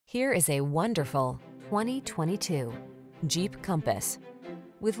Here is a wonderful 2022 Jeep Compass.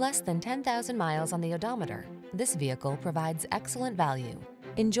 With less than 10,000 miles on the odometer, this vehicle provides excellent value.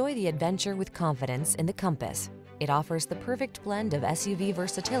 Enjoy the adventure with confidence in the Compass. It offers the perfect blend of SUV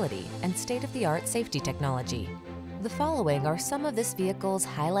versatility and state-of-the-art safety technology. The following are some of this vehicle's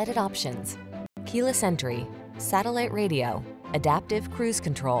highlighted options: keyless entry, satellite radio, adaptive cruise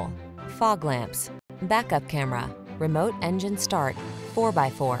control, fog lamps, backup camera, remote engine start,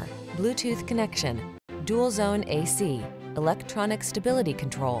 4x4, Bluetooth connection, dual zone AC, electronic stability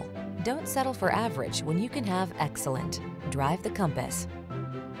control. Don't settle for average when you can have excellent. Drive the Compass.